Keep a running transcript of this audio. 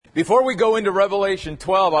Before we go into Revelation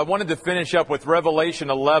 12, I wanted to finish up with Revelation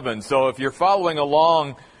 11. So if you're following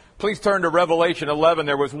along, please turn to Revelation 11.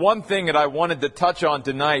 There was one thing that I wanted to touch on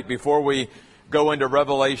tonight before we go into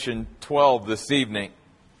Revelation 12 this evening.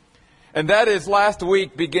 And that is last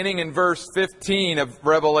week, beginning in verse 15 of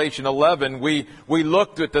Revelation 11, we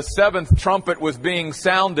looked at the seventh trumpet was being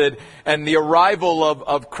sounded and the arrival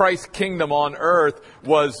of Christ's kingdom on earth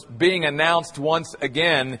was being announced once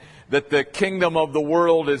again, that the kingdom of the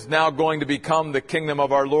world is now going to become the kingdom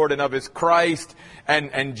of our Lord and of His Christ.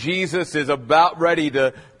 And Jesus is about ready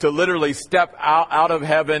to literally step out of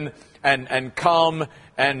heaven and come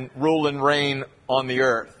and rule and reign on the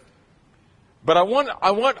earth. But I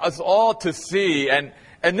want us all to see, and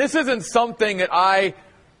this isn't something that I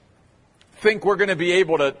think we're going to be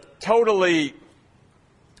able to totally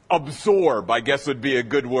absorb, I guess would be a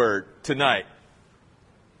good word, tonight.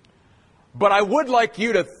 But I would like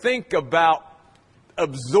you to think about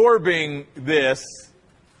absorbing this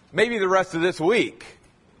maybe the rest of this week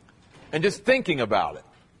and just thinking about it.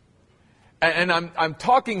 And I'm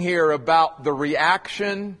talking here about the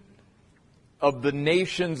reaction of the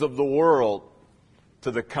nations of the world to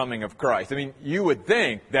the coming of Christ. I mean, you would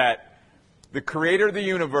think that the creator of the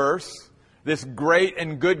universe, this great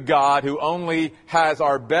and good God who only has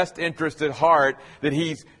our best interest at heart, that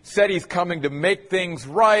He's said He's coming to make things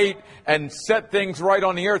right and set things right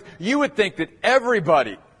on the earth. You would think that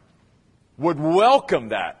everybody would welcome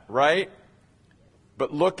that, right?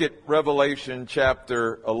 But look at Revelation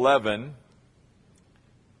chapter 11,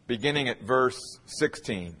 beginning at verse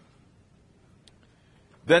 16.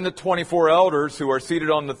 Then the 24 elders who are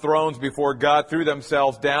seated on the thrones before God threw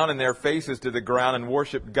themselves down in their faces to the ground and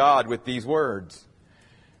worshiped God with these words.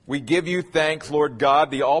 We give you thanks, Lord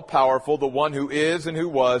God, the all-powerful, the one who is and who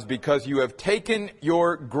was, because you have taken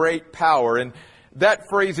your great power. And that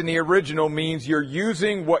phrase in the original means you're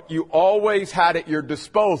using what you always had at your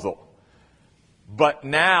disposal. But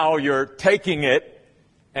now you're taking it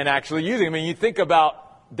and actually using it. I mean, you think about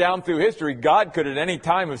down through history, God could at any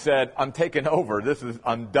time have said, I'm taking over.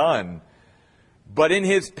 I'm done. But in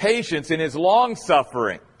His patience, in His long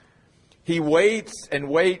suffering, He waits and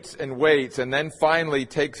waits and waits and then finally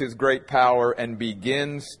takes His great power and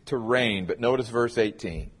begins to reign. But notice verse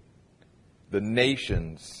 18. The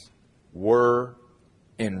nations were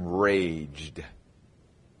enraged.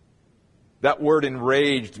 That word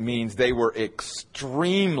enraged means they were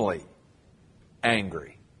extremely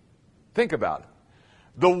angry. Think about it.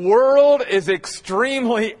 The world is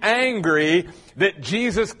extremely angry that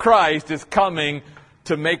Jesus Christ is coming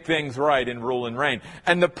to make things right and rule and reign.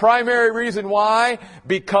 And the primary reason why?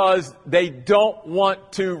 Because they don't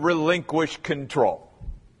want to relinquish control.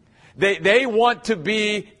 They want to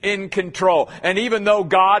be in control. And even though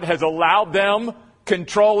God has allowed them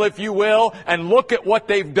control, if you will, and look at what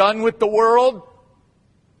they've done with the world,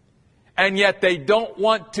 and yet they don't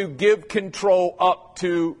want to give control up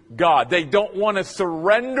to God. They don't want to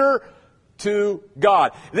surrender to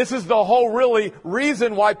God. This is the whole really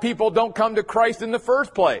reason why people don't come to Christ in the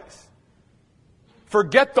first place.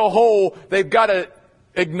 Forget the whole, they've got to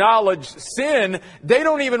acknowledge sin. They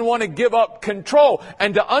don't even want to give up control.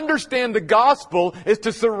 And to understand the gospel is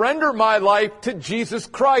to surrender my life to Jesus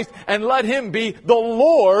Christ and let Him be the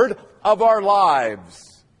Lord of our lives.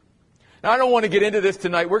 Now, I don't want to get into this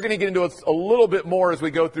tonight. We're going to get into it a little bit more as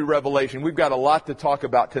we go through Revelation. We've got a lot to talk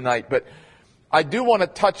about tonight, but I do want to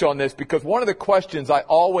touch on this because one of the questions I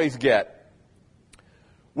always get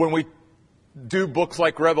when we do books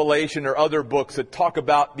like Revelation or other books that talk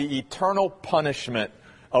about the eternal punishment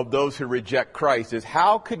of those who reject Christ is,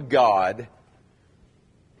 how could God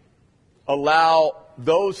allow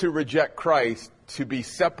those who reject Christ to be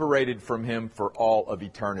separated from Him for all of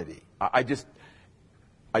eternity? I just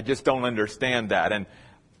don't understand that. And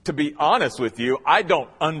to be honest with you, I don't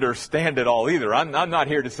understand it all either. I'm not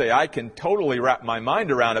here to say I can totally wrap my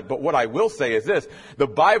mind around it. But what I will say is this. The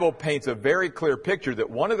Bible paints a very clear picture that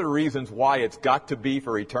one of the reasons why it's got to be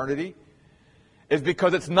for eternity is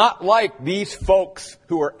because it's not like these folks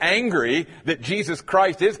who are angry that Jesus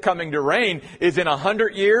Christ is coming to reign is in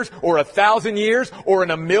 100 years or 1,000 years or in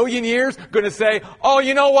 1,000,000 years going to say, oh,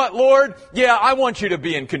 you know what, Lord? Yeah, I want you to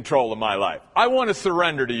be in control of my life. I want to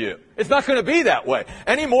surrender to you. It's not going to be that way.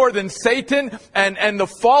 Any more than Satan and the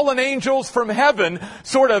fallen angels from heaven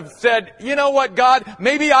sort of said, you know what, God,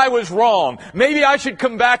 maybe I was wrong. Maybe I should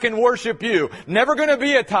come back and worship you. Never going to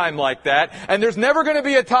be a time like that. And there's never going to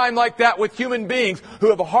be a time like that with human beings who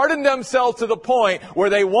have hardened themselves to the point where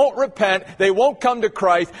they won't repent, they won't come to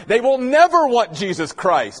Christ, they will never want Jesus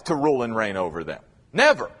Christ to rule and reign over them.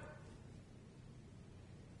 Never.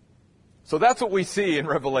 So that's what we see in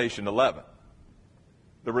Revelation 11.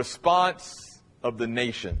 the response of the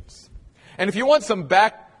nations. And if you want some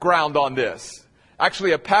background on this,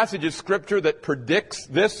 actually a passage of Scripture that predicts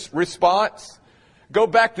this response, go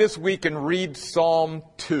back this week and read Psalm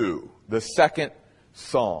 2, the second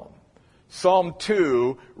Psalm. Psalm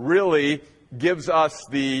 2 really gives us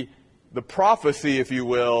the prophecy, if you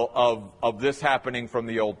will, of this happening from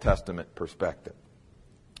the Old Testament perspective.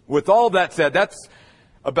 With all that said, that's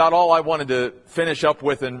about all I wanted to finish up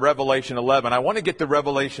with in Revelation 11. I want to get to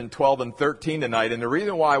Revelation 12 and 13 tonight, and the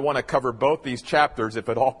reason why I want to cover both these chapters, if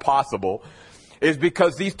at all possible, is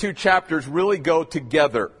because these two chapters really go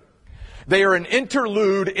together. They are an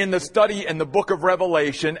interlude in the study in the book of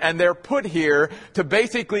Revelation, and they're put here to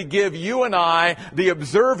basically give you and I, the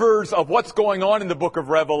observers of what's going on in the book of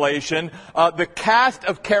Revelation, the cast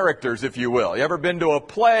of characters, if you will. You ever been to a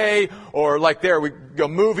play or like a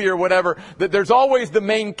movie or whatever? There's always the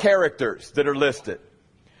main characters that are listed.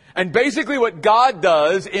 And basically what God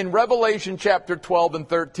does in Revelation chapter 12 and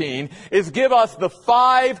 13 is give us the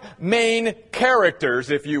 5 main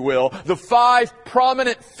characters, if you will, the 5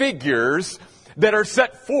 prominent figures that are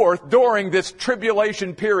set forth during this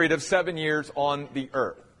tribulation period of 7 years on the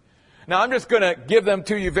earth. Now I'm just going to give them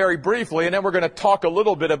to you very briefly, and then we're going to talk a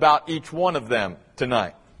little bit about each one of them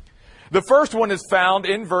tonight. The first one is found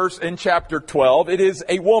in chapter 12. It is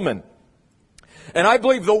a woman. And I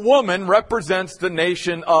believe the woman represents the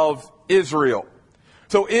nation of Israel.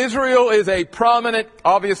 So Israel is a prominent,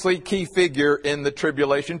 obviously, key figure in the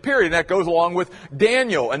tribulation period. And that goes along with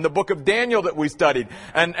Daniel and the book of Daniel that we studied.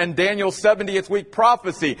 And Daniel's 70th week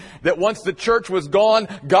prophecy that once the church was gone,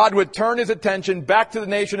 God would turn his attention back to the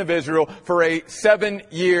nation of Israel for a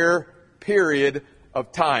 7-year period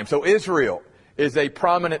of time. So Israel is a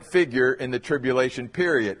prominent figure in the tribulation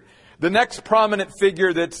period. The next prominent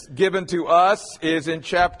figure that's given to us is in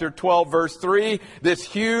chapter 12, verse 3, this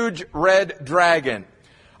huge red dragon.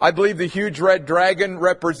 I believe the huge red dragon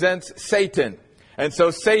represents Satan. And so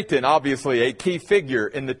Satan, obviously, a key figure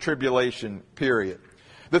in the tribulation period.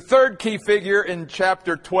 The third key figure in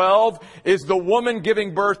chapter 12 is the woman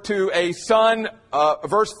giving birth to a son,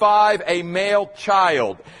 verse 5, a male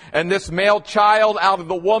child. And this male child out of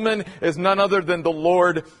the woman is none other than the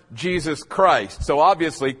Lord Jesus Christ. So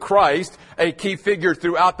obviously Christ, a key figure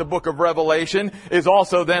throughout the book of Revelation, is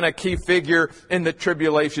also then a key figure in the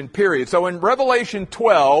tribulation period. So in Revelation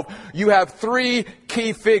 12, you have 3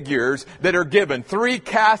 key figures that are given, 3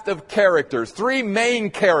 cast of characters, 3 main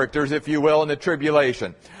characters, if you will, in the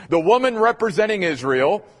tribulation. The woman representing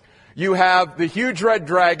Israel, you have the huge red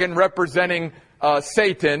dragon representing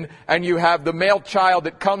Satan, and you have the male child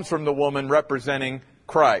that comes from the woman representing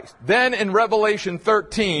Christ. Then in Revelation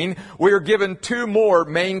 13, we are given 2 more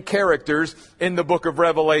main characters in the book of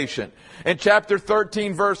Revelation. In chapter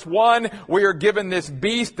 13, verse 1, we are given this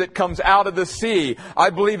beast that comes out of the sea. I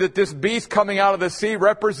believe that this beast coming out of the sea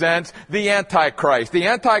represents the Antichrist. The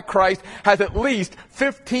Antichrist has at least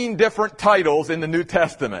 15 different titles in the New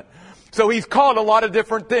Testament. So he's called a lot of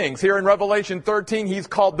different things. Here in Revelation 13, he's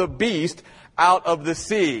called the beast out of the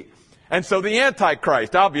sea. And so the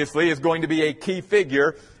Antichrist, obviously, is going to be a key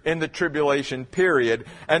figure in the tribulation period.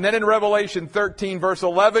 And then in Revelation 13, verse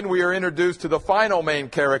 11, we are introduced to the final main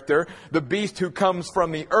character, the beast who comes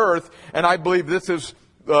from the earth. And I believe this is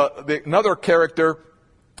another character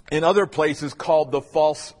in other places called the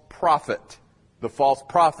false prophet. The false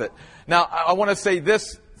prophet. Now, I want to say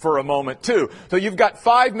this for a moment, too. So you've got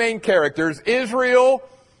 5 main characters. Israel,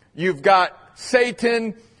 you've got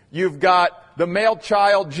Satan, you've got the male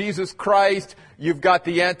child, Jesus Christ, you've got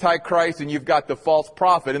the Antichrist, and you've got the false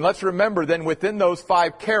prophet. And let's remember then within those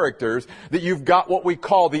 5 characters that you've got what we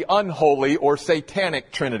call the unholy or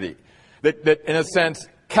satanic trinity. That in a sense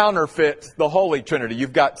counterfeits the Holy Trinity.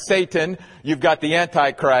 You've got Satan, you've got the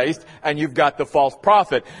Antichrist, and you've got the false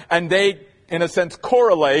prophet. And they, in a sense,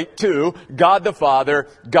 correlate to God the Father,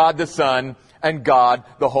 God the Son, and God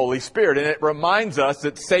the Holy Spirit. And it reminds us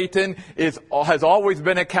that Satan has always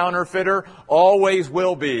been a counterfeiter, always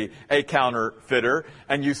will be a counterfeiter.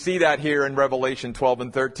 And you see that here in Revelation 12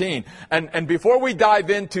 and 13. And before we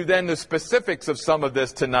dive into then the specifics of some of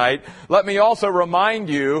this tonight, let me also remind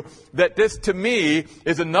you that this to me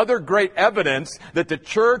is another great evidence that the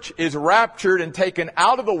church is raptured and taken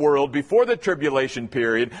out of the world before the tribulation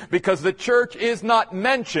period, because the church is not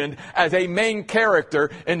mentioned as a main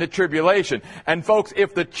character in the tribulation. And folks,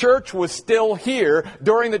 if the church was still here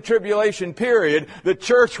during the tribulation period, the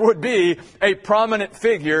church would be a prominent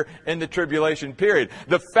figure in the tribulation period.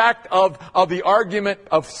 The fact of the argument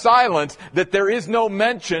of silence that there is no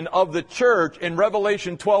mention of the church in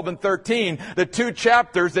Revelation 12 and 13, the two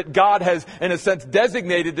chapters that God has, in a sense,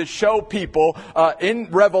 designated to show people in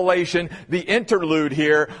Revelation, the interlude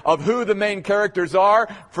here of who the main characters are.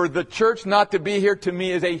 For the church not to be here, to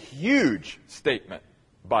me, is a huge statement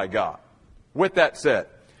by God. With that said,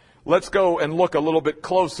 let's go and look a little bit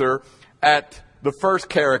closer at the first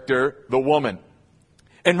character, the woman.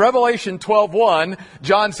 In Revelation 12:1,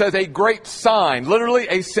 John says a great sign, literally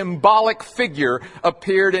a symbolic figure,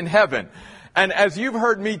 appeared in heaven. And as you've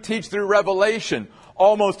heard me teach through Revelation,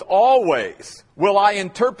 almost always will I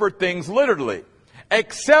interpret things literally.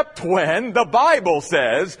 Except when the Bible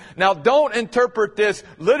says, now don't interpret this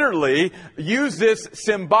literally, use this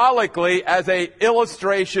symbolically as a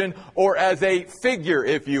illustration or as a figure,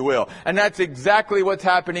 if you will. And that's exactly what's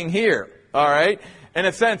happening here. All right? In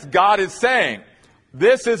a sense, God is saying,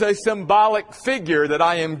 this is a symbolic figure that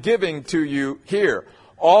I am giving to you here.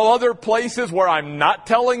 All other places where I'm not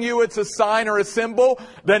telling you it's a sign or a symbol,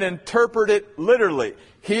 then interpret it literally.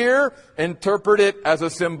 Here, interpret it as a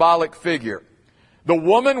symbolic figure. The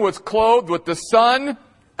woman was clothed with the sun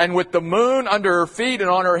and with the moon under her feet,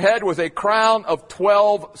 and on her head was a crown of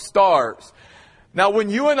 12 stars. Now,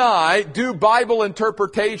 when you and I do Bible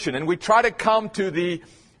interpretation and we try to come to the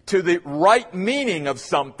right meaning of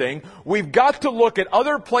something, we've got to look at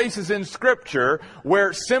other places in Scripture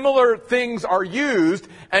where similar things are used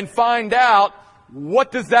and find out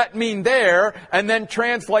what does that mean there, and then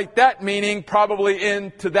translate that meaning probably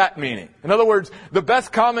into that meaning. In other words, the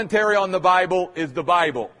best commentary on the Bible is the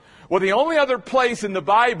Bible. Well, the only other place in the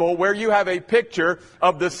Bible where you have a picture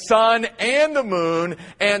of the sun and the moon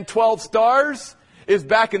and 12 stars is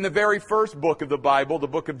back in the very first book of the Bible, the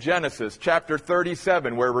book of Genesis, chapter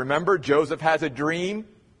 37, where, remember, Joseph has a dream,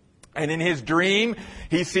 and in his dream,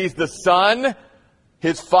 he sees the sun,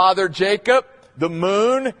 his father Jacob, the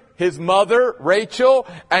moon, his mother, Rachel,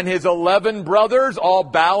 and his 11 brothers all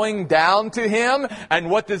bowing down to him.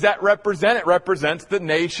 And what does that represent? It represents the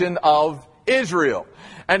nation of Israel.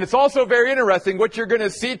 And it's also very interesting, what you're going to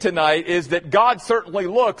see tonight is that God certainly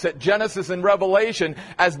looks at Genesis and Revelation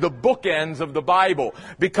as the bookends of the Bible.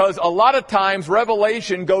 Because a lot of times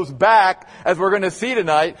Revelation goes back, as we're going to see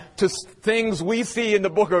tonight, to things we see in the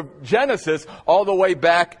book of Genesis all the way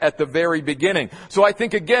back at the very beginning. So I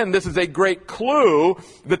think, again, this is a great clue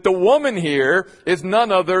that the woman here is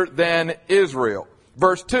none other than Israel.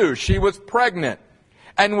 Verse 2, she was pregnant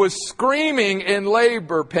and was screaming in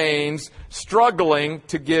labor pains, struggling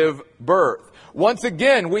to give birth. Once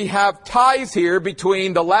again, we have ties here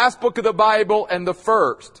between the last book of the Bible and the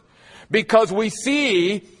first, because we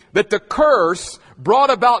see that the curse brought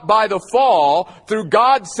about by the fall, through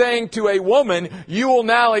God saying to a woman, you will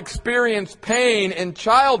now experience pain in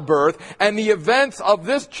childbirth, and the events of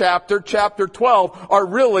this chapter, chapter 12, are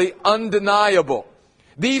really undeniable.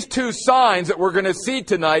 These two signs that we're going to see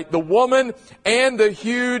tonight, the woman and the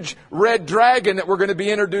huge red dragon that we're going to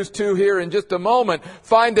be introduced to here in just a moment,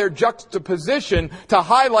 find their juxtaposition to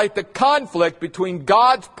highlight the conflict between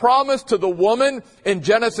God's promise to the woman in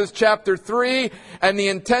Genesis chapter 3 and the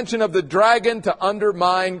intention of the dragon to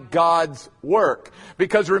undermine God's work.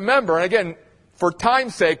 Because remember, and again, for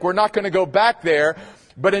time's sake, we're not going to go back there,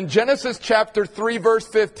 but in Genesis chapter 3 verse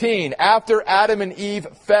 15, after Adam and Eve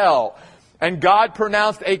fell, and God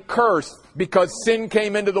pronounced a curse because sin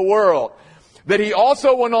came into the world, that He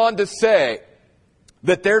also went on to say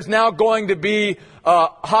that there's now going to be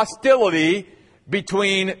hostility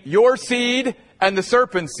between your seed and the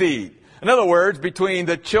serpent's seed. In other words, between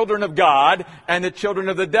the children of God and the children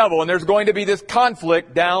of the devil. And there's going to be this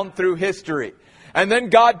conflict down through history. And then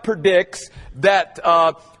God predicts that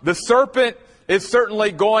the serpent is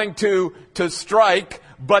certainly going to strike,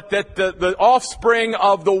 but that the offspring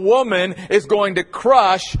of the woman is going to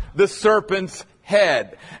crush the serpent's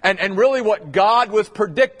head. And really what God was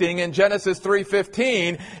predicting in Genesis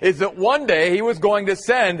 3:15 is that one day He was going to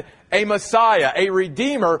send a Messiah, a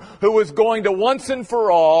Redeemer, who was going to once and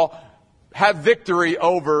for all have victory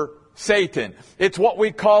over Satan. It's what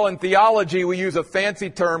we call in theology, we use a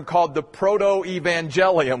fancy term called the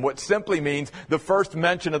proto-evangelium, which simply means the first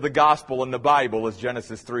mention of the gospel in the Bible is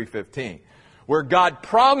Genesis 3:15. Where God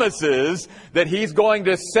promises that He's going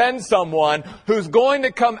to send someone who's going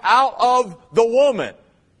to come out of the woman.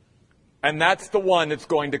 And that's the one that's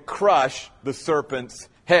going to crush the serpent's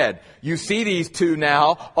head. You see these two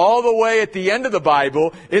now all the way at the end of the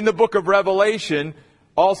Bible in the book of Revelation,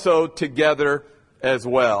 also together as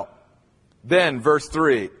well. Then, verse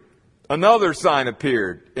 3, another sign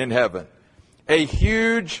appeared in heaven. A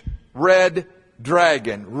huge red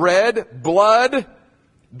dragon. Red, blood,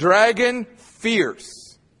 dragon,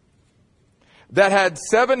 fierce. That had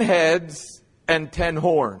 7 heads and 10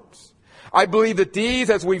 horns. I believe that these,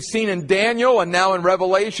 as we've seen in Daniel and now in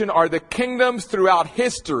Revelation, are the kingdoms throughout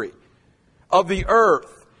history of the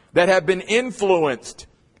earth that have been influenced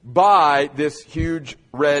by this huge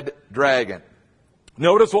red dragon.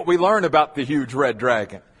 Notice what we learn about the huge red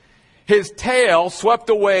dragon. His tail swept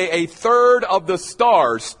away a third of the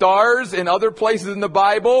stars. Stars in other places in the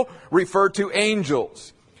Bible refer to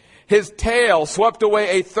angels. His tail swept away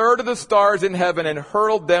a third of the stars in heaven and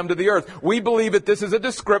hurled them to the earth. We believe that this is a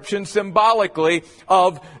description symbolically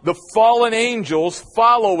of the fallen angels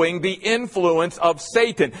following the influence of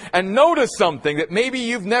Satan. And notice something that maybe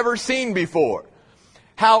you've never seen before.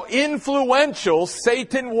 How influential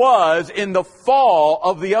Satan was in the fall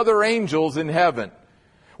of the other angels in heaven.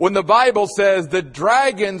 When the Bible says the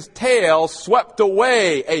dragon's tail swept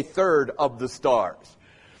away a third of the stars.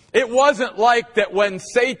 It wasn't like that when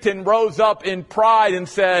Satan rose up in pride and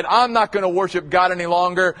said, I'm not going to worship God any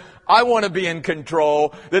longer. I want to be in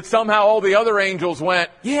control. That somehow all the other angels went,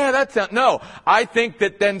 yeah, that's not. No, I think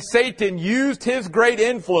that then Satan used his great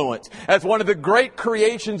influence as one of the great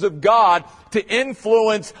creations of God to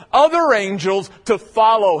influence other angels to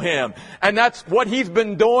follow him. And that's what he's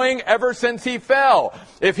been doing ever since he fell.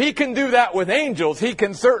 If he can do that with angels, he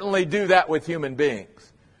can certainly do that with human beings.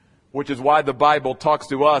 Which is why the Bible talks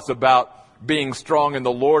to us about being strong in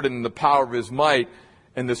the Lord and in the power of his might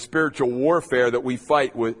and the spiritual warfare that we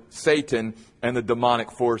fight with Satan and the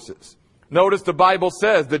demonic forces. Notice the Bible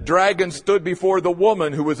says the dragon stood before the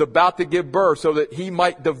woman who was about to give birth so that he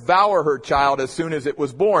might devour her child as soon as it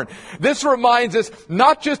was born. This reminds us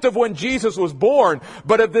not just of when Jesus was born,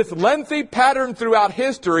 but of this lengthy pattern throughout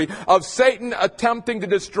history of Satan attempting to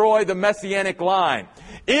destroy the messianic line.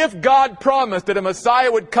 If God promised that a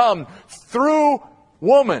Messiah would come through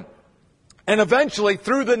woman and eventually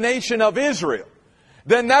through the nation of Israel,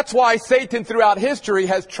 then that's why Satan throughout history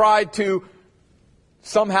has tried to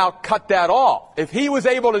somehow cut that off. If he was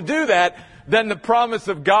able to do that, then the promise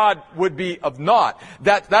of God would be of naught.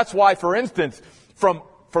 That's why, for instance, from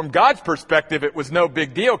God's perspective, it was no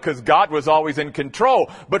big deal because God was always in control.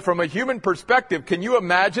 But from a human perspective, can you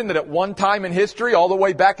imagine that at one time in history, all the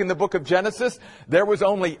way back in the book of Genesis, there was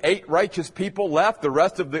only 8 righteous people left. The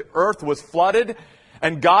rest of the earth was flooded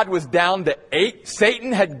and God was down to 8.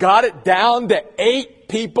 Satan had got it down to 8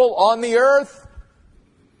 people on the earth.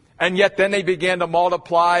 And yet then they began to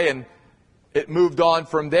multiply and it moved on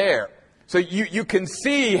from there. So you can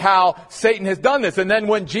see how Satan has done this. And then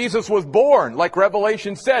when Jesus was born, like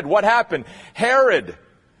Revelation said, what happened? Herod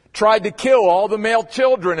tried to kill all the male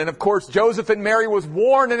children. And of course, Joseph and Mary was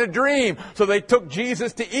warned in a dream. So they took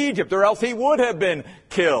Jesus to Egypt, or else he would have been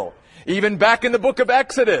killed. Even back in the book of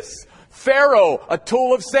Exodus, Pharaoh, a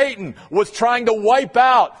tool of Satan, was trying to wipe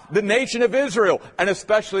out the nation of Israel, and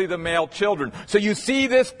especially the male children. So you see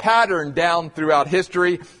this pattern down throughout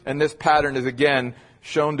history, and this pattern is again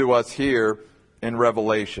shown to us here in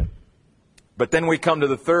Revelation. But then we come to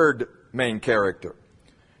the third main character.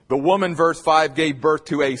 The woman, verse 5, gave birth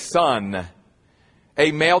to a son,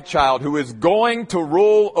 a male child who is going to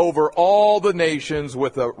rule over all the nations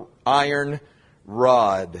with an iron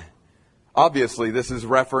rod. Obviously, this is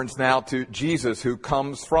reference now to Jesus, who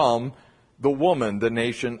comes from the woman, the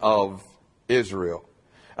nation of Israel.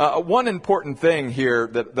 One important thing here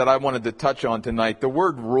that I wanted to touch on tonight, the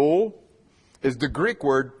word rule is the Greek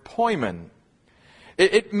word poimen.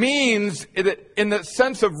 It means, in the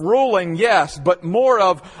sense of ruling, yes, but more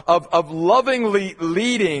of lovingly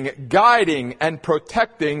leading, guiding, and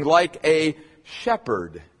protecting like a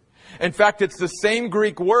shepherd. In fact, it's the same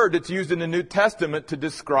Greek word that's used in the New Testament to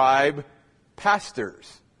describe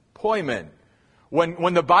pastors, poimen.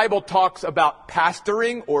 When the Bible talks about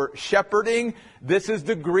pastoring or shepherding, this is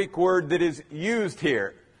the Greek word that is used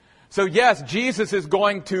here. So yes, Jesus is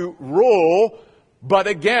going to rule, but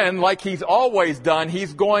again, like he's always done,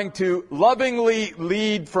 he's going to lovingly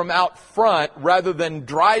lead from out front rather than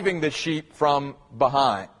driving the sheep from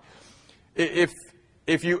behind. If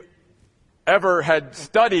you ever had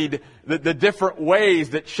studied the different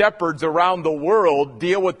ways that shepherds around the world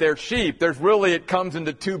deal with their sheep, it comes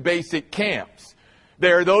into 2 basic camps.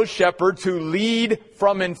 There are those shepherds who lead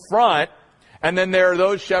from in front, and then there are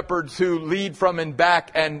those shepherds who lead from in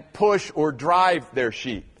back and push or drive their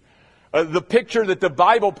sheep. The picture that the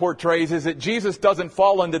Bible portrays is that Jesus doesn't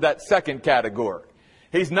fall into that second category.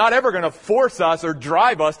 He's not ever going to force us or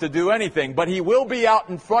drive us to do anything, but he will be out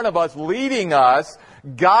in front of us, leading us,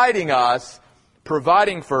 guiding us,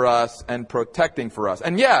 providing for us, and protecting for us.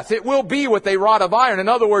 And yes, it will be with a rod of iron. In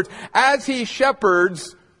other words, as he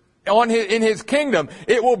shepherds in his kingdom,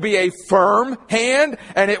 it will be a firm hand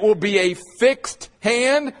and it will be a fixed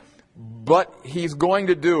hand, but he's going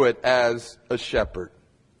to do it as a shepherd.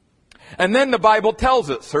 And then the Bible tells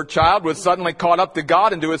us her child was suddenly caught up to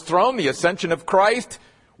God and to his throne, the ascension of Christ.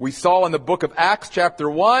 We saw in the book of Acts chapter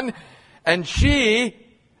 1. And she,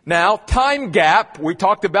 now, time gap, we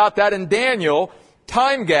talked about that in Daniel,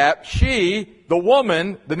 time gap, she, the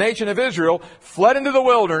woman, the nation of Israel, fled into the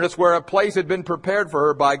wilderness where a place had been prepared for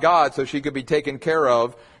her by God so she could be taken care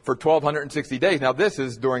of for 1,260 days. Now this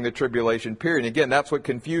is during the tribulation period. Again, that's what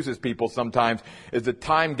confuses people sometimes, is the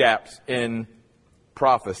time gaps in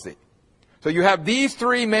prophecy. So you have these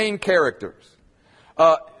three main characters.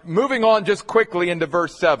 Moving on just quickly into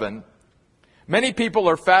verse 7. Many people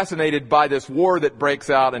are fascinated by this war that breaks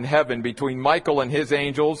out in heaven between Michael and his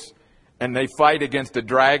angels, and they fight against the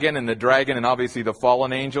dragon and obviously the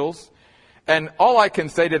fallen angels. And all I can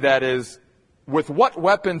say to that is, with what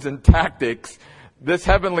weapons and tactics this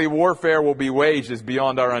heavenly warfare will be waged is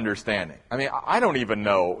beyond our understanding. I mean, I don't even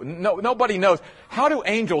know. Nobody knows. How do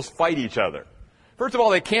angels fight each other? First of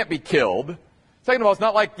all, they can't be killed. Second of all, it's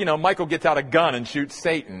not like, Michael gets out a gun and shoots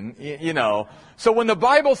Satan, So when the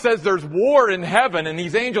Bible says there's war in heaven and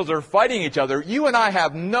these angels are fighting each other, you and I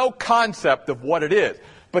have no concept of what it is.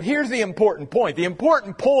 But here's the important point. The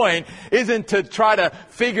important point isn't to try to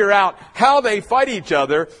figure out how they fight each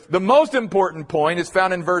other. The most important point is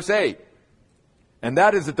found in verse 8. And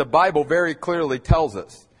that is that the Bible very clearly tells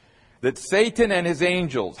us that Satan and his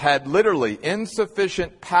angels had literally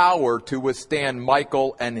insufficient power to withstand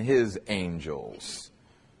Michael and his angels.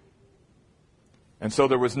 And so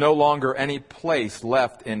there was no longer any place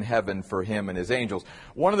left in heaven for him and his angels.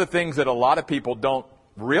 One of the things that a lot of people don't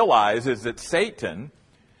realize is that Satan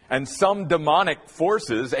and some demonic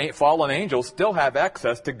forces, fallen angels, still have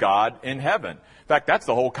access to God in heaven. In fact, that's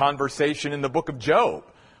the whole conversation in the book of Job,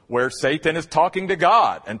 where Satan is talking to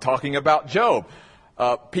God and talking about Job.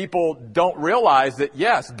 People don't realize that,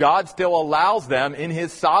 yes, God still allows them in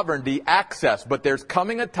his sovereignty access. But there's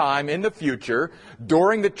coming a time in the future,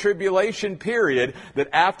 during the tribulation period, that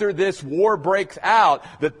after this war breaks out,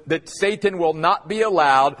 that Satan will not be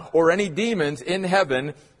allowed, or any demons in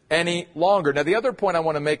heaven, any longer. Now, the other point I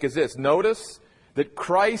want to make is this. Notice that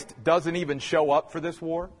Christ doesn't even show up for this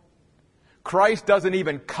war. Christ doesn't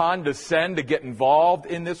even condescend to get involved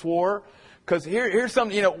in this war. Because here's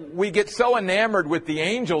something, we get so enamored with the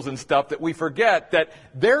angels and stuff that we forget that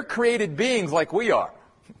they're created beings like we are.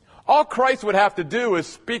 All Christ would have to do is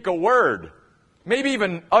speak a word, maybe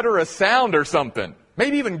even utter a sound or something,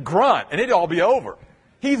 maybe even grunt, and it'd all be over.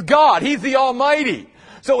 He's God. He's the Almighty.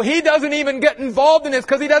 So he doesn't even get involved in this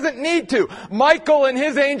because he doesn't need to. Michael and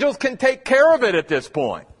his angels can take care of it at this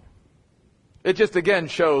point. It just again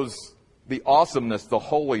shows the awesomeness, the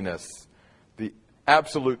holiness, the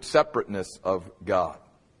absolute separateness of God.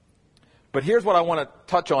 But here's what I want to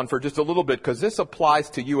touch on for just a little bit, because this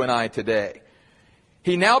applies to you and I today.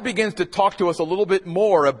 He now begins to talk to us a little bit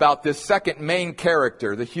more about this second main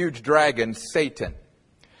character, the huge dragon, Satan.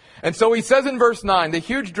 And so he says in verse 9, the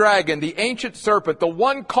huge dragon, the ancient serpent, the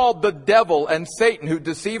one called the devil and Satan, who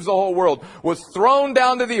deceives the whole world, was thrown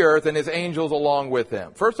down to the earth and his angels along with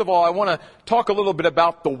him. First of all, I want to talk a little bit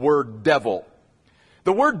about the word devil.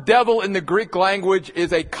 The word devil in the Greek language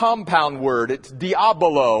is a compound word. It's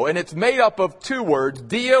diabolo, and it's made up of two words,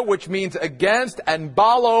 dia, which means against, and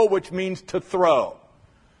balo, which means to throw.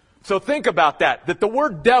 So think about that the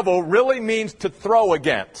word devil really means to throw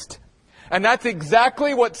against. And that's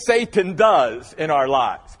exactly what Satan does in our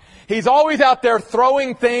lives. He's always out there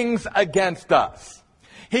throwing things against us.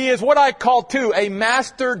 He is what I call, too, a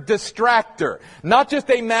master distractor. Not just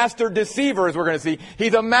a master deceiver, as we're going to see.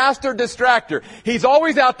 He's a master distractor. He's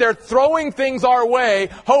always out there throwing things our way,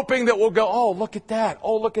 hoping that we'll go, oh, look at that.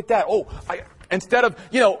 Oh, look at that. Oh, instead of,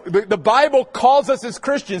 the Bible calls us as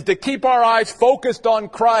Christians to keep our eyes focused on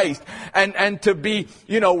Christ and to be,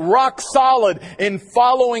 rock solid in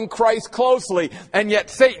following Christ closely. And yet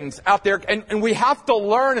Satan's out there. And we have to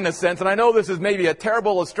learn, in a sense, and I know this is maybe a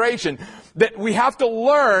terrible illustration, that we have to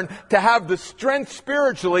learn to have the strength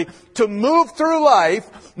spiritually to move through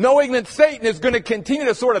life knowing that Satan is going to continue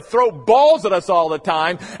to sort of throw balls at us all the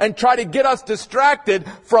time and try to get us distracted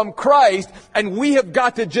from Christ. And we have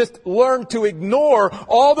got to just learn to ignore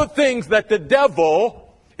all the things that the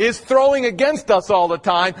devil is throwing against us all the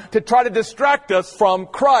time to try to distract us from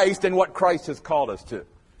Christ and what Christ has called us to.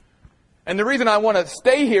 And the reason I want to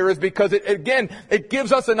stay here is because, it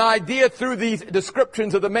gives us an idea through these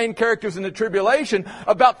descriptions of the main characters in the tribulation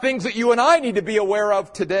about things that you and I need to be aware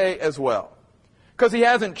of today as well. Because he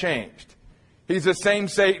hasn't changed. He's the same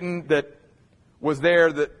Satan that was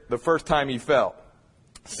there the first time he fell.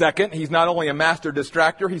 Second, he's not only a master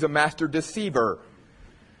distractor, he's a master deceiver.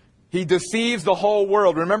 He deceives the whole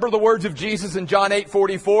world. Remember the words of Jesus in John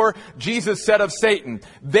 8:44? Jesus said of Satan,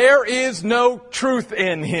 "There is no truth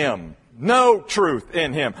in him." No truth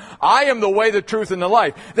in him. I am the way, the truth, and the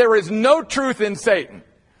life. There is no truth in Satan.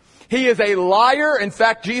 He is a liar. In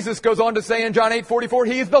fact, Jesus goes on to say in John 8:44,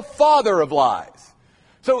 he is the father of lies.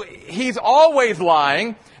 So he's always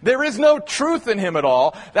lying. There is no truth in him at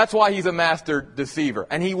all. That's why he's a master deceiver.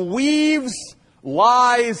 And he weaves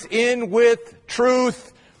lies in with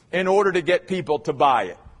truth in order to get people to buy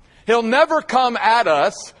it. He'll never come at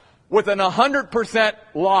us with an 100%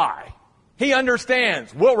 lie. He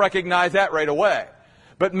understands. We'll recognize that right away.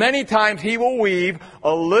 But many times he will weave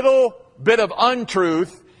a little bit of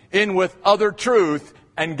untruth in with other truth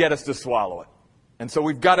and get us to swallow it. And so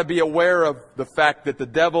we've got to be aware of the fact that the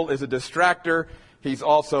devil is a distractor. He's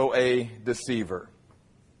also a deceiver.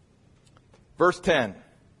 Verse 10.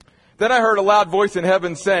 Then I heard a loud voice in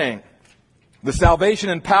heaven saying, "The salvation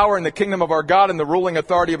and power and the kingdom of our God and the ruling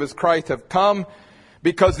authority of his Christ have come,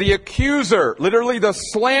 because the accuser," literally the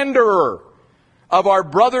slanderer, "of our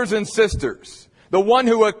brothers and sisters, the one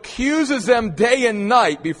who accuses them day and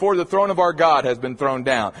night before the throne of our God, has been thrown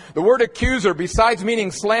down." The word accuser, besides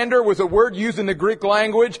meaning slander, was a word used in the Greek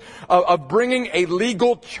language of bringing a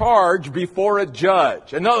legal charge before a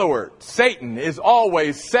judge. In other words, Satan is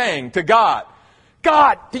always saying to God,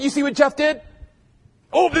 "God, did you see what Jeff did?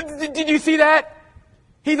 Oh, did you see that?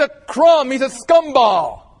 He's a crumb. He's a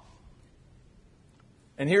scumball."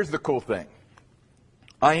 And here's the cool thing.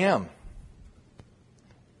 I am.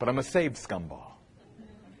 But I'm a saved scumball.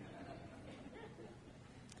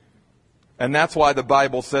 And that's why the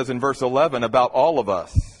Bible says in verse 11 about all of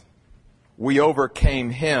us, we overcame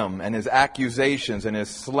him and his accusations and his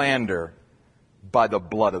slander by the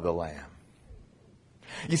blood of the Lamb.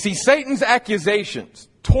 You see, Satan's accusations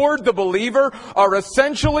toward the believer are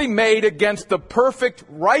essentially made against the perfect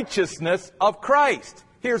righteousness of Christ.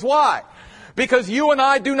 Here's why. Because you and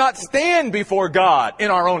I do not stand before God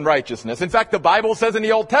in our own righteousness. In fact, the Bible says in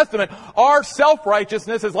the Old Testament, our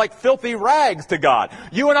self-righteousness is like filthy rags to God.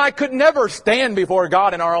 You and I could never stand before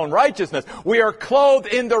God in our own righteousness. We are clothed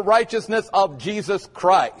in the righteousness of Jesus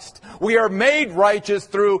Christ. We are made righteous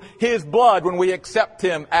through his blood when we accept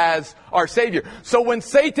him as our Savior. So when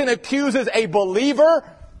Satan accuses a believer,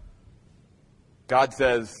 God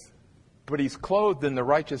says, "But he's clothed in the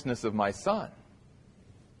righteousness of my Son."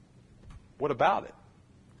 What about it?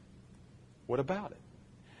 What about it?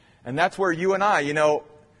 And that's where you and I,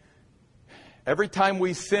 every time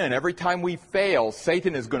we sin, every time we fail,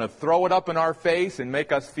 Satan is going to throw it up in our face and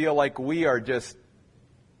make us feel like we are just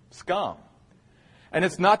scum. And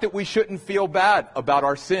it's not that we shouldn't feel bad about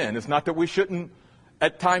our sin. It's not that we shouldn't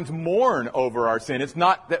at times mourn over our sin. It's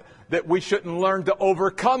not that we shouldn't learn to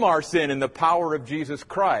overcome our sin in the power of Jesus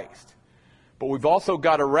Christ. But we've also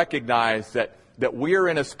got to recognize that we are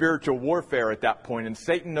in a spiritual warfare at that point, and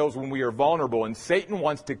Satan knows when we are vulnerable, and Satan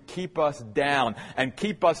wants to keep us down and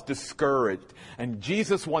keep us discouraged. And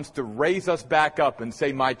Jesus wants to raise us back up and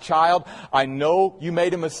say, "My child, I know you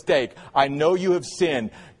made a mistake. I know you have sinned.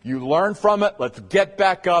 You learn from it. Let's get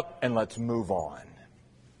back up and let's move on."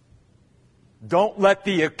 Don't let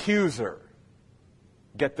the accuser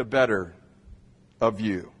get the better of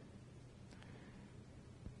you.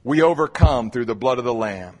 We overcome through the blood of the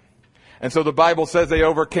Lamb. And so the Bible says they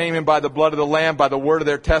overcame him by the blood of the Lamb, by the word of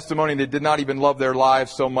their testimony. They did not even love their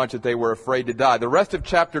lives so much that they were afraid to die. The rest of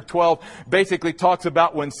chapter 12 basically talks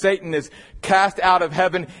about when Satan is cast out of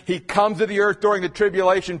heaven, he comes to the earth during the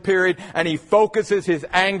tribulation period, and he focuses his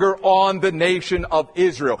anger on the nation of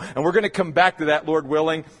Israel. And we're going to come back to that, Lord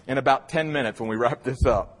willing, in about 10 minutes when we wrap this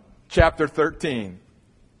up. Chapter 13.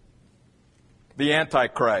 The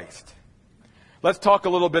Antichrist. Let's talk a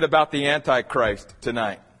little bit about the Antichrist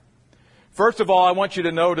tonight. First of all, I want you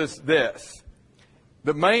to notice this.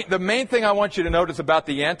 The main thing I want you to notice about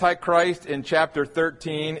the Antichrist in chapter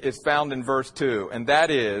 13 is found in verse 2. And that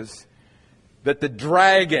is that the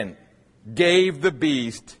dragon gave the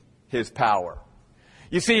beast his power.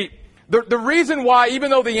 You see, the reason why,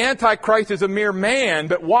 even though the Antichrist is a mere man,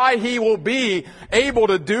 but why he will be able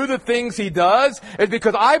to do the things he does is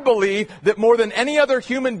because I believe that more than any other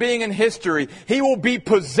human being in history, he will be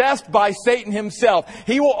possessed by Satan himself.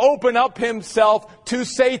 He will open up himself to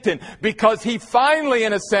Satan, because he finally,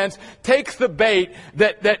 in a sense, takes the bait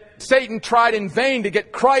that Satan tried in vain to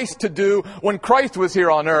get Christ to do when Christ was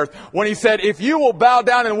here on earth. When he said, if you will bow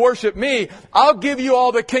down and worship me, I'll give you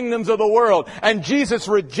all the kingdoms of the world. And Jesus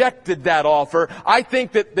rejected that offer. I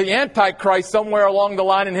think that the Antichrist somewhere along the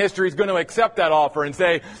line in history is going to accept that offer and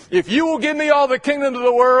say, if you will give me all the kingdoms of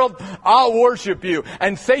the world, I'll worship you.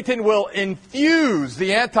 And Satan will infuse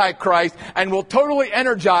the Antichrist and will totally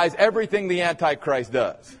energize everything the Antichrist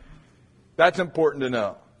does. That's important to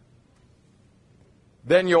know.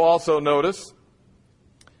 Then you'll also notice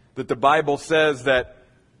that the Bible says that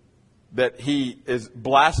he is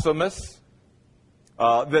blasphemous,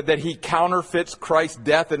 that he counterfeits Christ's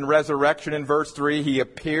death and resurrection in verse 3. He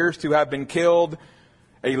appears to have been killed.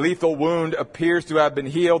 A lethal wound appears to have been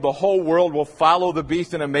healed. The whole world will follow the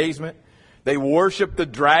beast in amazement. They worship the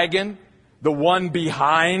dragon, the one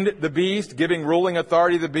behind the beast, giving ruling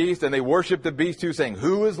authority to the beast. And they worship the beast too, saying,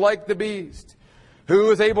 who is like the beast?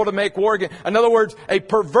 Who is able to make war again? In other words, a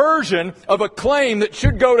perversion of a claim that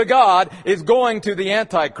should go to God is going to the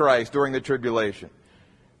Antichrist during the tribulation.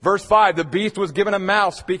 Verse 5, the beast was given a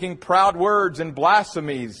mouth speaking proud words and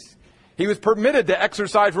blasphemies. He was permitted to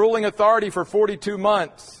exercise ruling authority for 42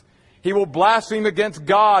 months. He will blaspheme against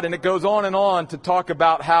God, and it goes on to talk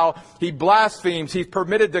about how he blasphemes. He's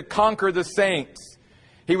permitted to conquer the saints.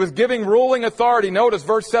 He was giving ruling authority, notice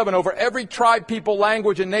verse 7, over every tribe, people,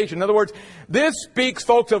 language, and nation. In other words, this speaks,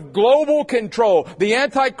 folks, of global control. The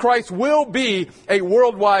Antichrist will be a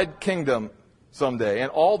worldwide kingdom someday,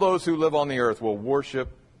 and all those who live on the earth will worship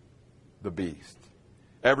the beast.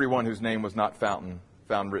 Everyone whose name was not found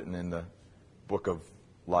written in the book of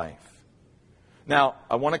life. Now,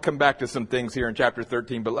 I want to come back to some things here in chapter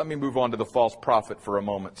 13, but let me move on to the false prophet for a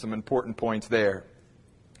moment. Some important points there.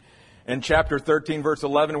 In chapter 13, verse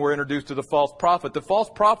 11, we're introduced to the false prophet. The false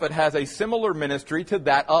prophet has a similar ministry to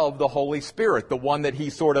that of the Holy Spirit, the one that he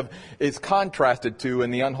sort of is contrasted to in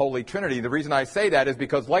the unholy Trinity. The reason I say that is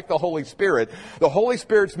because, like the Holy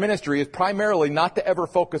Spirit's ministry is primarily not to ever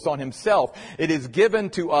focus on himself. It is given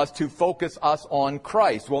to us to focus us on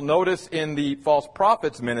Christ. Well, notice in the false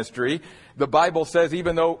prophet's ministry, the Bible says,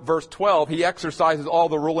 even though, verse 12, he exercises all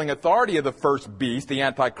the ruling authority of the first beast, the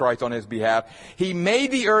Antichrist, on his behalf, he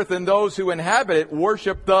made the earth and those who inhabit it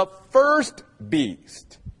worship the first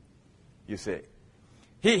beast. You see.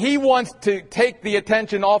 He wants to take the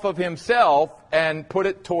attention off of himself and put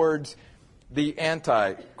it towards the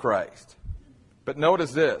Antichrist. But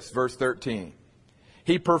notice this, verse 13.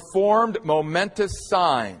 He performed momentous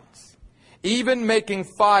signs, even making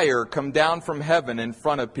fire come down from heaven in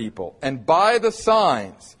front of people. And by the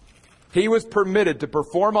signs he was permitted to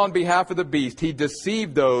perform on behalf of the beast, he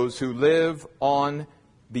deceived those who live on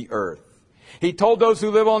the earth. He told those who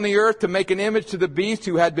live on the earth to make an image to the beast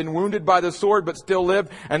who had been wounded by the sword but still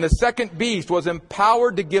lived. And the second beast was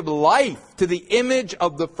empowered to give life to the image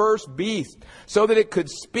of the first beast, so that it could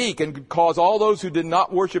speak and could cause all those who did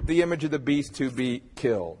not worship the image of the beast to be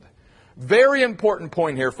killed. Very important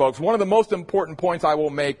point here, folks. One of the most important points I will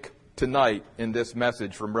make tonight in this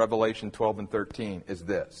message from Revelation 12 and 13 is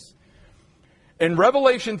this. In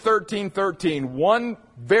Revelation 13:13, one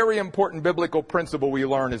very important biblical principle we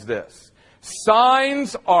learn is this.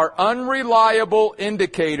 Signs are unreliable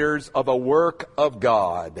indicators of a work of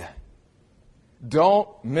God. Don't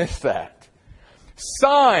miss that.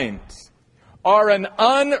 Signs are an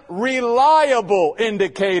unreliable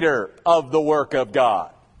indicator of the work of God.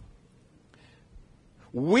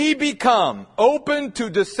 We become open to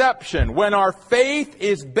deception when our faith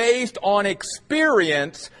is based on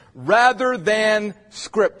experience rather than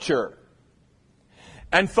Scripture.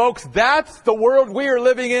 And folks, that's the world we are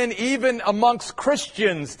living in even amongst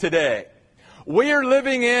Christians today. We are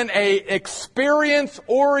living in a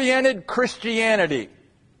experience-oriented Christianity,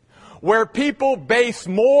 where people base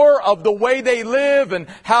more of the way they live and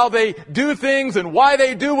how they do things and why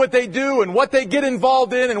they do what they do and what they get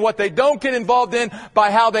involved in and what they don't get involved in by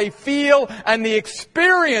how they feel and the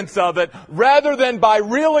experience of it, rather than by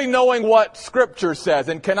really knowing what Scripture says.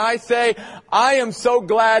 And can I say, I am so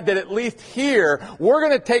glad that at least here we're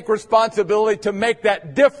going to take responsibility to make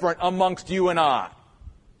that different amongst you and I.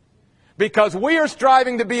 Because we are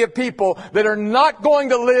striving to be a people that are not going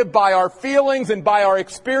to live by our feelings and by our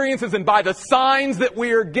experiences and by the signs that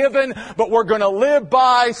we are given, but we're going to live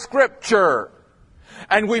by Scripture.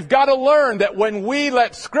 And we've got to learn that when we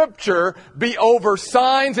let Scripture be over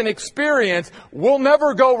signs and experience, we'll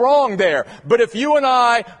never go wrong there. But if you and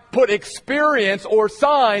I put experience or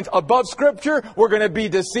signs above Scripture, we're going to be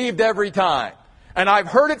deceived every time. And I've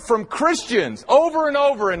heard it from Christians over and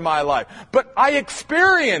over in my life. But I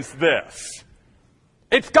experienced this.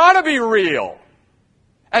 It's got to be real.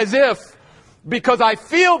 As if, because I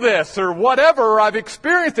feel this or whatever, or I've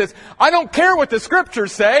experienced this, I don't care what the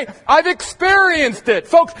Scriptures say. I've experienced it.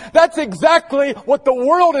 Folks, that's exactly what the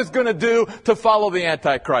world is going to do to follow the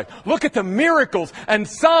Antichrist. Look at the miracles and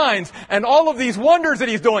signs and all of these wonders that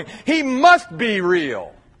he's doing. He must be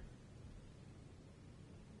real.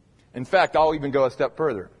 In fact, I'll even go a step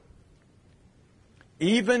further.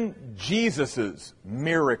 Even Jesus'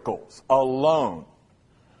 miracles alone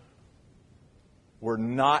were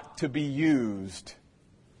not to be used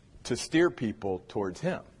to steer people towards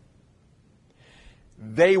Him.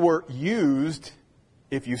 They were used,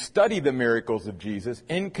 if you study the miracles of Jesus,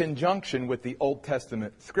 in conjunction with the Old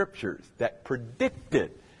Testament Scriptures that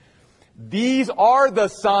predicted these are the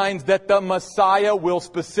signs that the Messiah will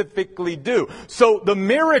specifically do. So the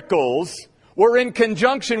miracles were in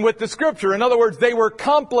conjunction with the Scripture. In other words, they were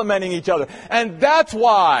complementing each other. And that's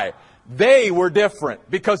why they were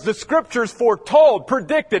different. Because the Scriptures foretold,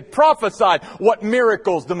 predicted, prophesied what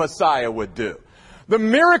miracles the Messiah would do. The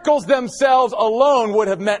miracles themselves alone would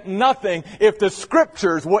have meant nothing if the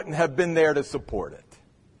Scriptures wouldn't have been there to support it.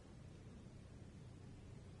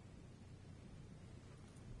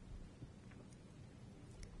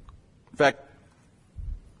 In fact,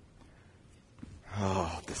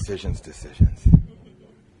 decisions.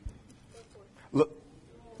 Look,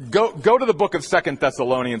 go to the book of 2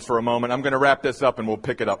 Thessalonians for a moment. I'm going to wrap this up and we'll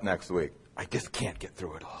pick it up next week. I just can't get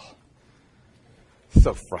through it all.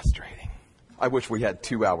 So frustrating. I wish we had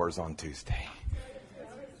 2 hours on Tuesday.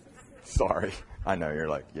 Sorry. I know you're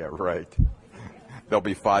like, yeah, right. There'll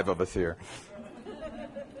be 5 of us here.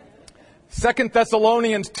 2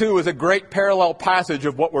 Thessalonians 2 is a great parallel passage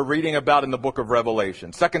of what we're reading about in the book of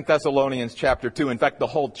Revelation. 2 Thessalonians chapter 2. In fact, the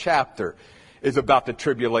whole chapter is about the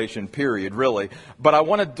tribulation period, really. But I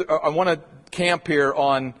want to camp here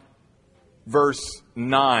on verse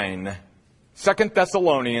 9. 2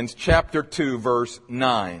 Thessalonians chapter 2, verse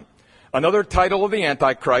 9. Another title of the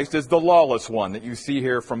Antichrist is the lawless one that you see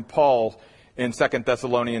here from Paul in 2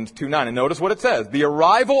 Thessalonians 2:9. And notice what it says. The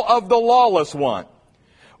arrival of the lawless one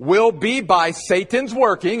will be by Satan's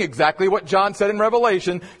working, exactly what John said in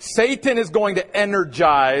Revelation. Satan is going to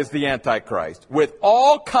energize the Antichrist with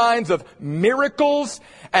all kinds of miracles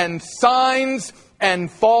and signs and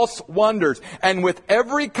false wonders, and with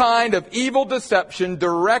every kind of evil deception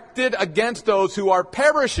directed against those who are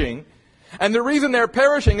perishing. And the reason they're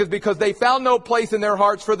perishing is because they found no place in their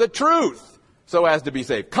hearts for the truth, so as to be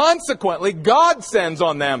saved. Consequently, God sends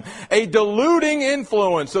on them a deluding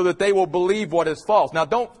influence so that they will believe what is false. Now,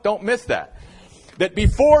 don't miss that. That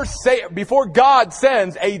before God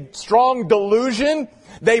sends a strong delusion,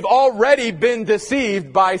 they've already been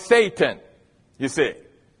deceived by Satan. You see.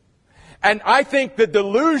 And I think the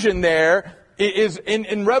delusion there is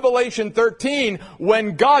in Revelation 13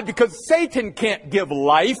 when God, because Satan can't give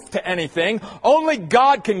life to anything, only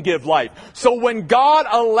God can give life. So when God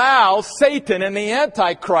allows Satan and the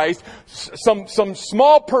Antichrist some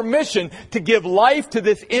small permission to give life to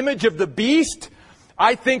this image of the beast,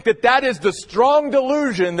 I think that is the strong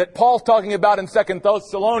delusion that Paul's talking about in 2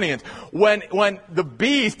 Thessalonians. When the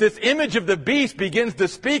beast, this image of the beast begins to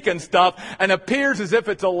speak and stuff and appears as if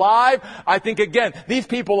it's alive, I think again, these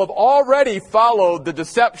people have already followed the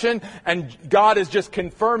deception, and God is just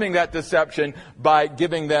confirming that deception by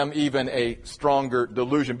giving them even a stronger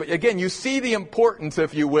delusion. But again, you see the importance,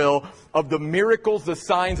 if you will, of the miracles, the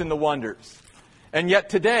signs, and the wonders. And yet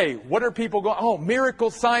today, what are people going, oh,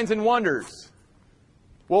 miracles, signs, and wonders.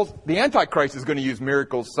 Well, the Antichrist is going to use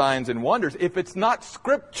miracles, signs, and wonders. If it's not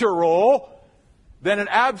scriptural, then it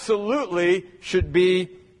absolutely should be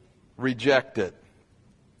rejected.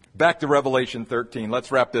 Back to Revelation 13.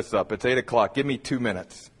 Let's wrap this up. It's 8 o'clock. Give me 2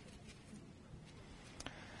 minutes.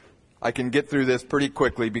 I can get through this pretty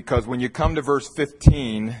quickly because when you come to verse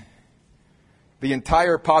 15, the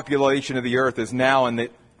entire population of the earth is now in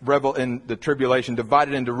the tribulation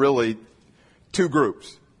divided into really 2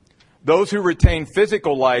 groups. Those who retain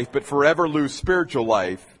physical life but forever lose spiritual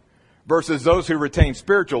life versus those who retain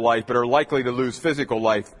spiritual life but are likely to lose physical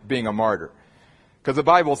life being a martyr. Because the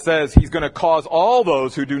Bible says He's going to cause all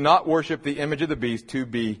those who do not worship the image of the beast to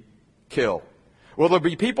be killed. Will there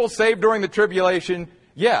be people saved during the tribulation?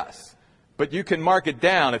 Yes. But you can mark it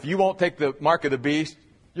down. If you won't take the mark of the beast,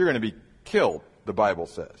 you're going to be killed, the Bible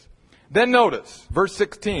says. Then notice, verse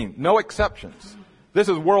 16, no exceptions. This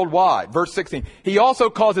is worldwide. Verse 16. He also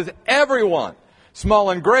causes everyone, small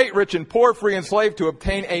and great, rich and poor, free and slave, to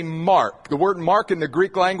obtain a mark. The word mark in the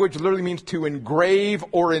Greek language literally means to engrave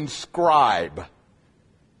or inscribe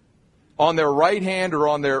on their right hand or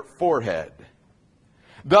on their forehead.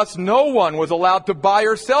 Thus no one was allowed to buy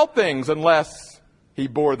or sell things unless he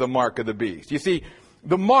bore the mark of the beast. You see,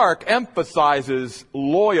 the mark emphasizes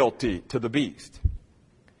loyalty to the beast.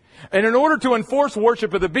 And in order to enforce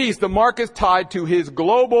worship of the beast, the mark is tied to his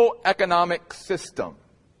global economic system.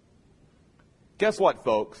 Guess what,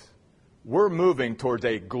 folks? We're moving towards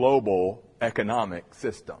a global economic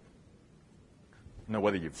system. I don't know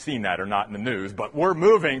whether you've seen that or not in the news, but we're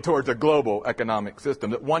moving towards a global economic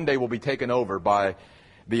system that one day will be taken over by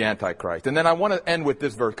the Antichrist. And then I want to end with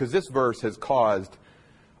this verse, because this verse has caused,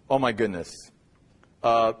 oh my goodness,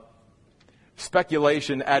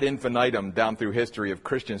 speculation ad infinitum down through history of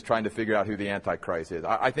Christians trying to figure out who the Antichrist is.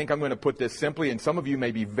 I think I'm going to put this simply, and some of you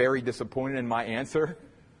may be very disappointed in my answer,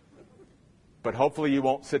 but hopefully you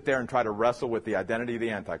won't sit there and try to wrestle with the identity of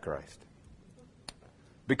the Antichrist.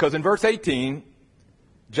 Because in verse 18,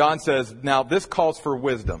 John says, now this calls for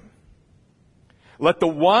wisdom. Let the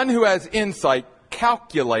one who has insight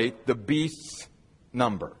calculate the beast's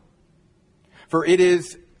number. For it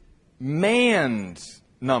is man's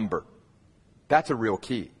number. That's a real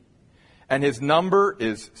key. And his number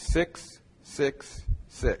is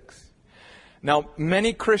 666. Now,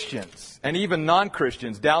 many Christians, and even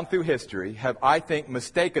non-Christians down through history, have, I think,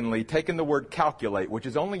 mistakenly taken the word calculate, which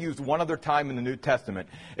is only used one other time in the New Testament.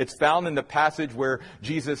 It's found in the passage where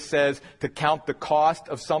Jesus says to count the cost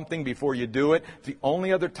of something before you do it. It's the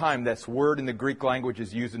only other time this word in the Greek language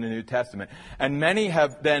is used in the New Testament. And many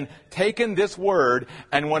have then taken this word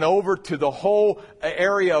and went over to the whole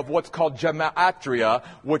area of what's called gematria,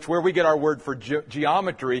 where we get our word for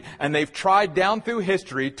geometry, and they've tried down through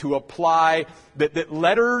history to apply that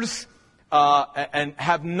letters and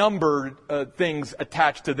have numbered things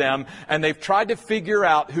attached to them, and they've tried to figure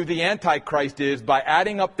out who the Antichrist is by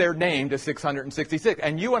adding up their name to 666.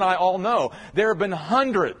 And you and I all know there have been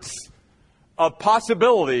hundreds of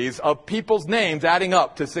possibilities of people's names adding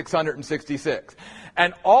up to 666.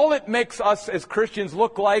 And all it makes us as Christians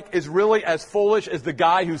look like is really as foolish as the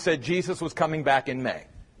guy who said Jesus was coming back in May.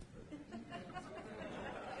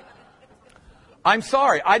 I'm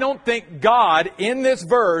sorry, I don't think God in this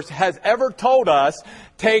verse has ever told us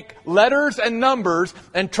take letters and numbers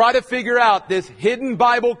and try to figure out this hidden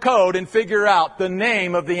Bible code and figure out the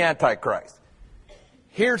name of the Antichrist.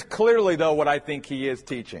 Here's clearly, though, what I think he is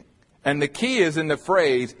teaching. And the key is in the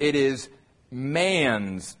phrase, it is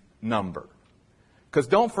man's number. Because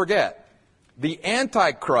don't forget, the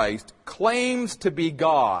Antichrist claims to be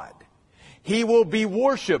God. He will be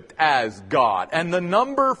worshipped as God. And the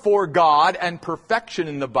number for God and perfection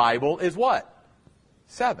in the Bible is what?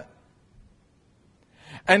 7.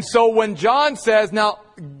 And so when John says, now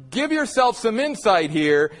give yourself some insight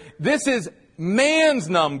here, this is man's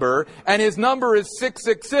number, and his number is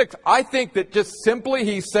 666. I think that just simply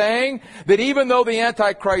he's saying that even though the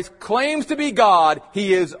Antichrist claims to be God,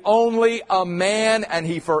 he is only a man, and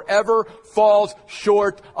he forever falls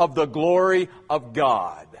short of the glory of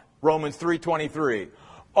God. Romans 3:23.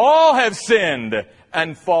 All have sinned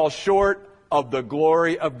and fall short of the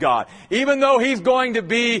glory of God. Even though he's going to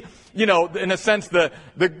be, in a sense, the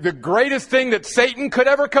greatest thing that Satan could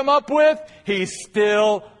ever come up with, he's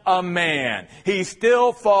still a man. He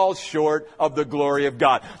still falls short of the glory of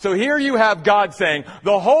God. So here you have God saying,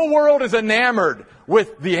 the whole world is enamored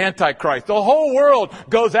with the Antichrist. The whole world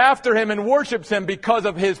goes after him and worships him because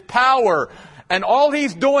of his power. And all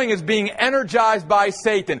he's doing is being energized by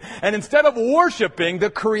Satan. And instead of worshiping the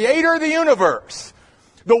creator of the universe,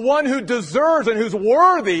 the one who deserves and who's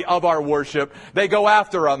worthy of our worship, they go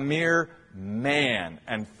after a mere man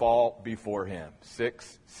and fall before him.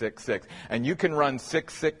 666. And you can run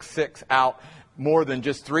 666 out more than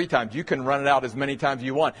just 3 times. You can run it out as many times as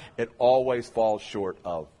you want. It always falls short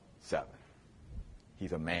of 7.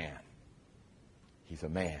 He's a man. He's a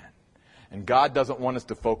man. And God doesn't want us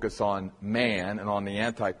to focus on man and on the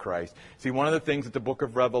Antichrist. See, one of the things that the book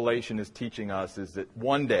of Revelation is teaching us is that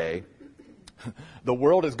one day the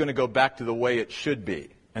world is going to go back to the way it should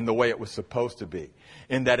be and the way it was supposed to be,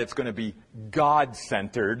 in that it's going to be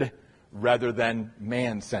God-centered rather than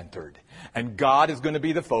man-centered. And God is going to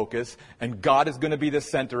be the focus, and God is going to be the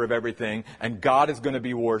center of everything, and God is going to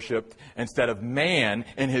be worshipped instead of man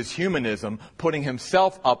in his humanism putting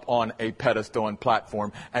himself up on a pedestal and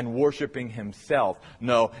platform and worshiping himself.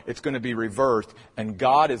 No, it's going to be reversed, and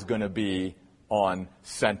God is going to be on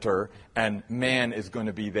center, and man is going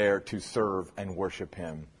to be there to serve and worship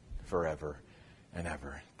him forever and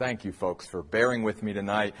ever. Thank you, folks, for bearing with me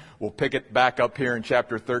tonight. We'll pick it back up here in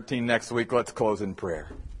chapter 13 next week. Let's close in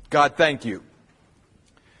prayer. God, thank you.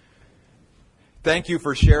 Thank you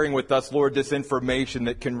for sharing with us, Lord, this information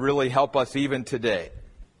that can really help us even today.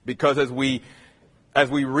 Because as we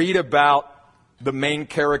read about the main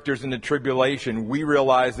characters in the tribulation, we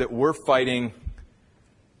realize that we're fighting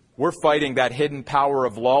We're fighting that hidden power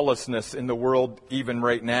of lawlessness in the world even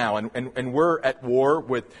right now. And we're at war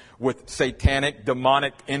with satanic,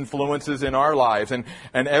 demonic influences in our lives. And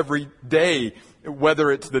every day,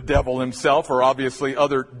 whether it's the devil himself or obviously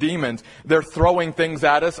other demons, they're throwing things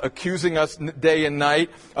at us, accusing us day and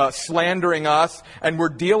night, slandering us. And we're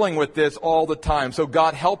dealing with this all the time. So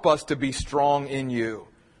God, help us to be strong in you.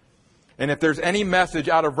 And if there's any message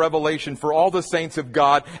out of Revelation for all the saints of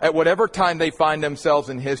God, at whatever time they find themselves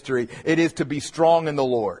in history, it is to be strong in the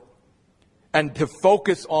Lord and to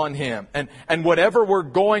focus on Him. And whatever we're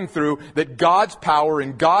going through, that God's power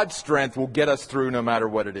and God's strength will get us through no matter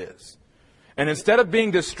what it is. And instead of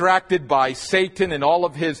being distracted by Satan and all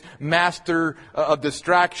of his master of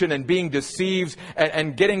distraction and being deceived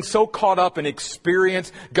and getting so caught up in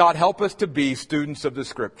experience, God, help us to be students of the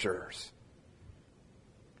Scriptures.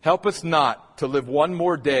 Help us not to live one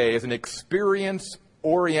more day as an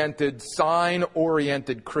experience-oriented,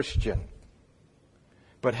 sign-oriented Christian,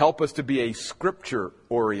 but help us to be a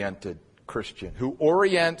Scripture-oriented Christian who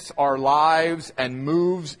orients our lives and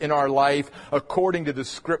moves in our life according to the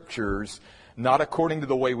Scriptures, not according to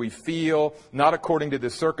the way we feel, not according to the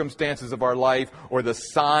circumstances of our life or the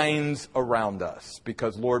signs around us.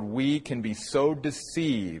 Because, Lord, we can be so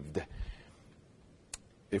deceived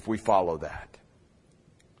if we follow that.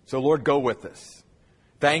 So, Lord, go with us.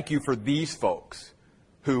 Thank you for these folks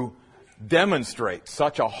who demonstrate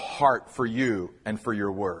such a heart for you and for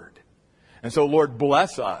your word. And so, Lord,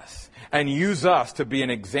 bless us and use us to be an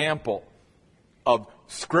example of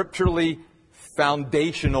scripturally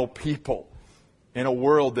foundational people in a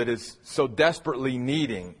world that is so desperately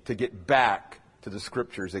needing to get back to the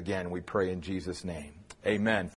Scriptures again. We pray in Jesus' name. Amen.